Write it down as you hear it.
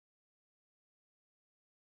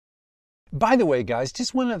By the way, guys,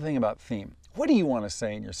 just one other thing about theme. What do you want to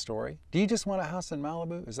say in your story? Do you just want a house in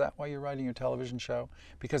Malibu? Is that why you're writing your television show?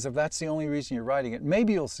 Because if that's the only reason you're writing it,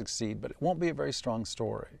 maybe you'll succeed, but it won't be a very strong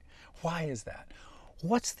story. Why is that?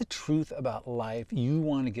 What's the truth about life you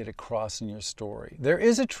want to get across in your story? There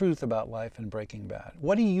is a truth about life in Breaking Bad.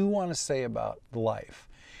 What do you want to say about life?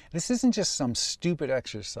 This isn't just some stupid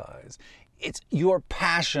exercise. It's your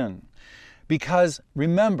passion. Because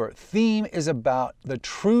remember, theme is about the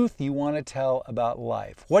truth you want to tell about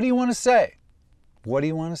life. What do you want to say? What do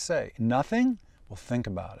you want to say? Nothing? Well, think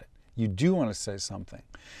about it. You do want to say something.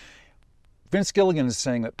 Vince Gilligan is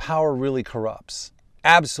saying that power really corrupts.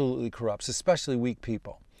 Absolutely corrupts, especially weak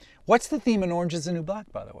people. What's the theme in Orange is the New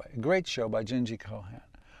Black, by the way? A great show by Gingy Cohan.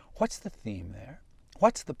 What's the theme there?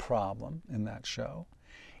 What's the problem in that show?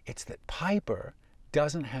 It's that Piper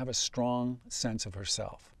doesn't have a strong sense of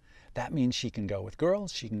herself. That means she can go with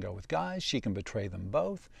girls, she can go with guys, she can betray them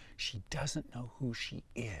both. She doesn't know who she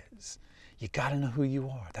is. You gotta know who you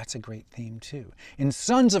are. That's a great theme too. In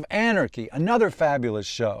Sons of Anarchy, another fabulous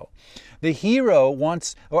show, the hero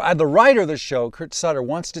wants, or the writer of the show, Kurt Sutter,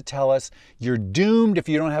 wants to tell us you're doomed if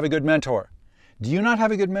you don't have a good mentor. Do you not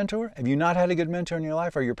have a good mentor? Have you not had a good mentor in your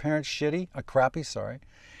life? Are your parents shitty? Crappy, sorry.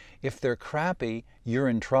 If they're crappy, you're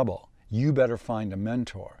in trouble. You better find a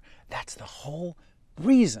mentor. That's the whole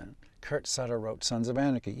reason Kurt Sutter wrote Sons of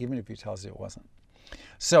Anarchy, even if he tells you it wasn't.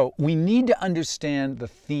 So we need to understand the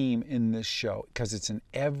theme in this show because it's in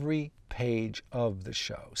every page of the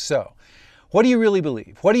show. So what do you really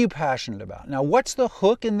believe? What are you passionate about? Now, what's the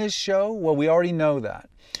hook in this show? Well, we already know that.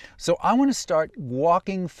 So I want to start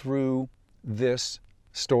walking through this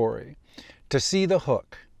story to see the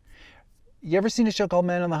hook. You ever seen a show called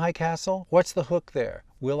Man in the High Castle? What's the hook there?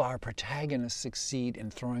 Will our protagonist succeed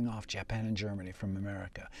in throwing off Japan and Germany from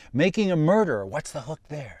America? Making a murderer, what's the hook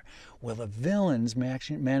there? Will the villains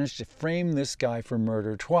manage to frame this guy for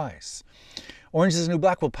murder twice? Orange is the New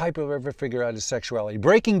Black, will Piper ever figure out his sexuality?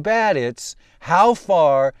 Breaking Bad, it's how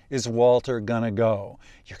far is Walter gonna go?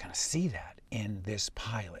 You're gonna see that in this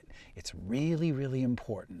pilot. It's really, really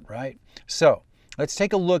important, right? So, let's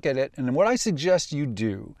take a look at it, and what I suggest you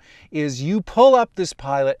do is you pull up this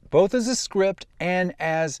pilot, both as a script and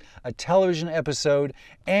as a television episode,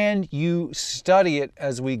 and you study it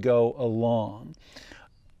as we go along.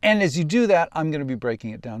 And as you do that, I'm going to be breaking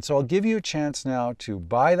it down. So I'll give you a chance now to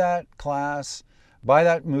buy that class, buy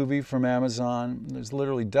that movie from Amazon. There's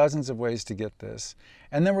literally dozens of ways to get this.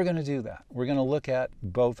 And then we're going to do that. We're going to look at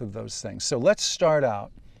both of those things. So let's start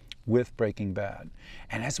out with Breaking Bad.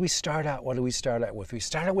 And as we start out, what do we start out with? We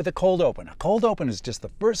start out with a cold open. A cold open is just the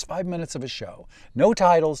first 5 minutes of a show. No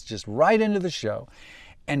titles, just right into the show.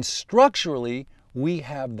 And structurally, we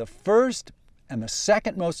have the first and the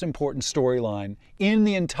second most important storyline in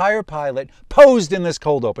the entire pilot posed in this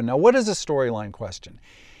cold open. Now, what is a storyline question?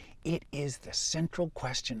 It is the central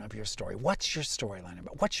question of your story. What's your storyline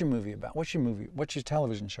about? What's your movie about? What's your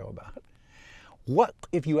television show about? What,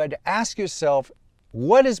 if you had to ask yourself,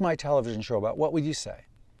 what is my television show about? What would you say?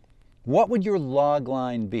 What would your log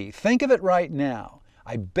line be? Think of it right now.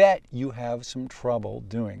 I bet you have some trouble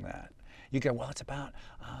doing that. You go, well, it's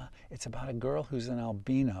about a girl who's an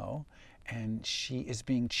albino and she is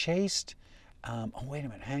being chased. Oh, wait a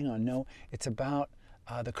minute, hang on. No, it's about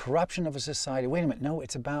the corruption of a society. Wait a minute, no,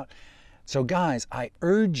 it's about... So guys, I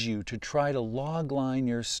urge you to try to log line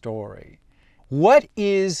your story. What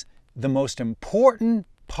is the most important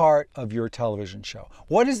part of your television show?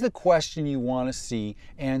 What is the question you want to see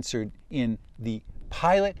answered in the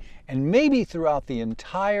pilot and maybe throughout the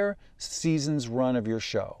entire season's run of your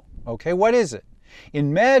show? Okay, what is it?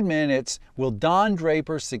 In Mad Men, it's, will Don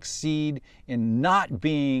Draper succeed in not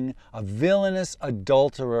being a villainous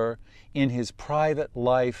adulterer in his private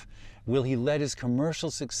life? Will he let his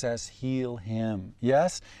commercial success heal him?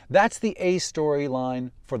 Yes, that's the A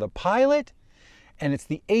storyline for the pilot, and it's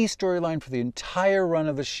the A storyline for the entire run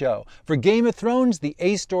of the show. For Game of Thrones, the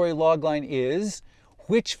A story logline is,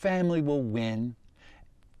 which family will win?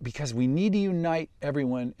 Because we need to unite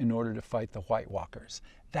everyone in order to fight the White Walkers.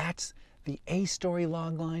 That's the A story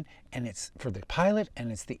logline, and it's for the pilot,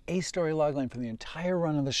 and it's the A story logline for the entire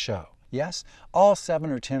run of the show. Yes? All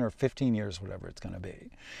 7 or 10 or 15 years, whatever it's going to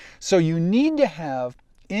be. So you need to have,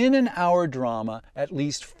 in an hour drama, at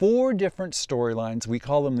least 4 different storylines. We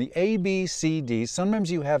call them the A, B, C, D.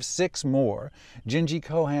 Sometimes you have 6 more. Gingy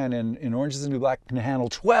Cohan in Orange is the New Black can handle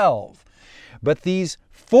 12. But these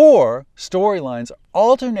 4 storylines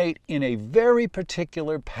alternate in a very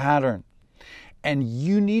particular pattern. And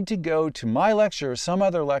you need to go to my lecture or some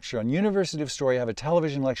other lecture on University of Story. I have a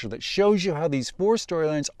television lecture that shows you how these 4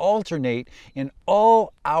 storylines alternate in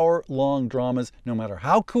all hour-long dramas, no matter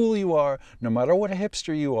how cool you are, no matter what a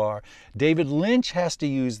hipster you are. David Lynch has to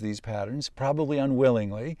use these patterns, probably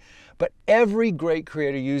unwillingly, but every great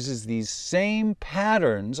creator uses these same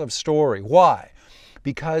patterns of story. Why?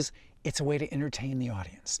 Because it's a way to entertain the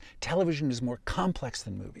audience. Television is more complex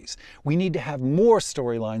than movies. We need to have more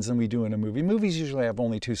storylines than we do in a movie. Movies usually have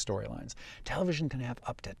only 2 storylines. Television can have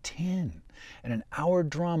up to 10. And an hour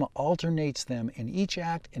drama alternates them in each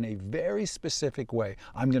act in a very specific way.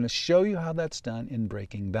 I'm going to show you how that's done in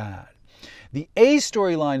Breaking Bad. The A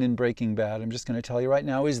storyline in Breaking Bad, I'm just going to tell you right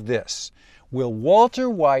now, is this. Will Walter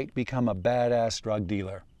White become a badass drug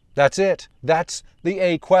dealer? That's it. That's the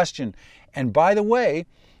A question. And by the way,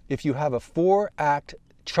 if you have a 4-act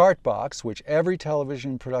chart box, which every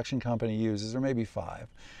television production company uses, or maybe 5,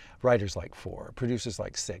 writers like 4, producers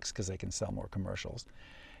like 6 because they can sell more commercials,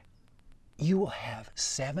 you will have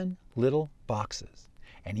 7 little boxes.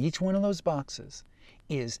 And each one of those boxes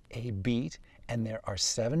is a beat, and there are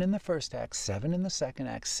 7 in the first act, 7 in the second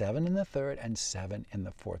act, 7 in the third, and 7 in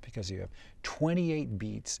the fourth, because you have 28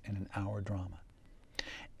 beats in an hour drama.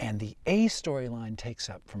 And the A storyline takes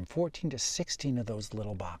up from 14 to 16 of those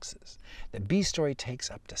little boxes. The B story takes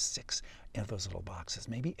up to 6 of those little boxes,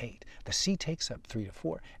 maybe 8. The C takes up 3 to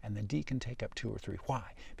 4, and the D can take up 2 or 3. Why?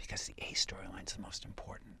 Because the A storyline is the most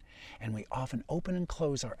important. And we often open and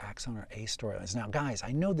close our acts on our A storylines. Now, guys,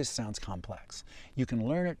 I know this sounds complex. You can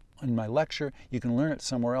learn it in my lecture. You can learn it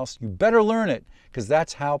somewhere else. You better learn it, because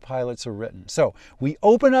that's how pilots are written. So we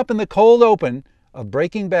open up in the cold open of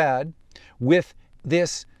Breaking Bad with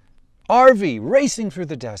this RV racing through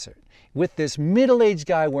the desert, with this middle-aged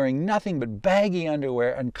guy wearing nothing but baggy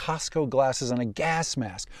underwear and Costco glasses and a gas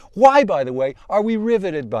mask. Why, by the way, are we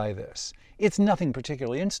riveted by this? It's nothing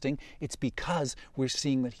particularly interesting. It's because we're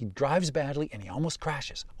seeing that he drives badly and he almost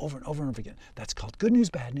crashes over and over and over again. That's called good news,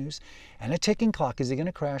 bad news, and a ticking clock. Is he going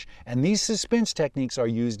to crash? And these suspense techniques are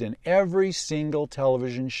used in every single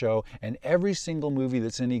television show and every single movie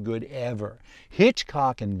that's any good ever.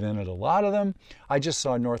 Hitchcock invented a lot of them. I just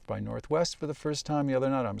saw North by Northwest for the first time the other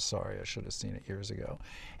night. I'm sorry, I should have seen it years ago.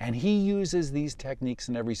 And he uses these techniques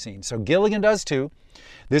in every scene. So Gilligan does too.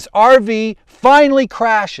 This RV finally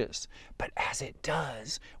crashes. But as it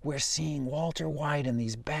does, we're seeing Walter White in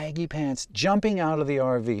these baggy pants jumping out of the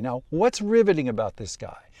RV. Now, what's riveting about this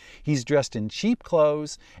guy? He's dressed in cheap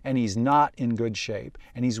clothes, and he's not in good shape,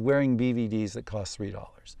 and he's wearing BVDs that cost $3.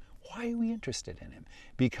 Why are we interested in him?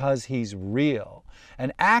 Because he's real.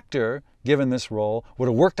 An actor, given this role, would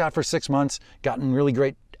have worked out for 6 months, gotten really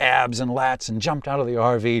great abs and lats, and jumped out of the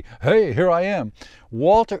RV. Hey, here I am.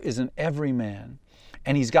 Walter is an everyman,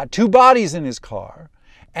 and he's got 2 bodies in his car,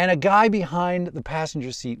 and a guy behind the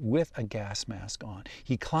passenger seat with a gas mask on.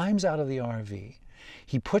 He climbs out of the RV.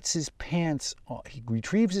 He puts his pants on, he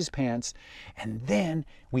retrieves his pants, and then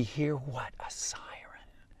we hear what? A siren.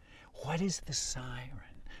 What is the siren?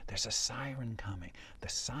 There's a siren coming. The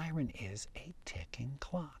siren is a ticking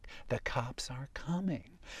clock. The cops are coming.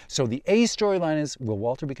 So the A storyline is, will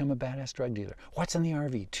Walter become a badass drug dealer? What's in the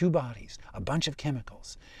RV? 2 bodies, a bunch of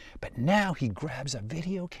chemicals. But now he grabs a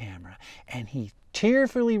video camera and he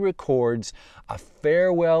tearfully records a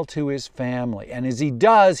farewell to his family. And as he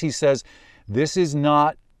does, he says, this is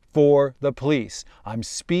not for the police. I'm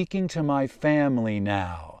speaking to my family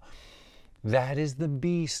now. That is the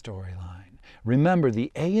B storyline. Remember,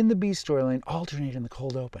 the A and the B storyline alternate in the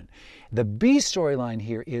cold open. The B storyline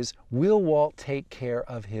here is, will Walt take care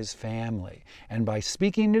of his family? And by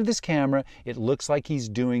speaking to this camera, it looks like he's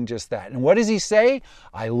doing just that. And what does he say?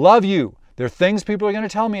 I love you. There are things people are going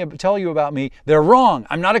to tell you about me. They're wrong.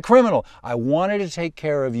 I'm not a criminal. I wanted to take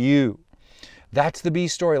care of you. That's the B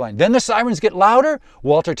storyline. Then the sirens get louder.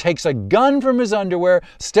 Walter takes a gun from his underwear,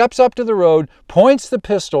 steps up to the road, points the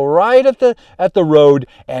pistol right at the road,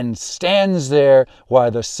 and stands there while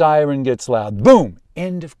the siren gets loud. Boom!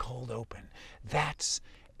 End of cold open. That's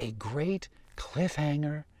a great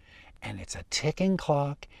cliffhanger, and it's a ticking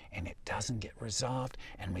clock, and it doesn't get resolved,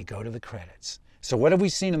 and we go to the credits. So what have we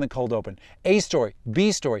seen in the cold open? A story,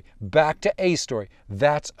 B story, back to A story.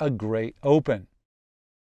 That's a great open.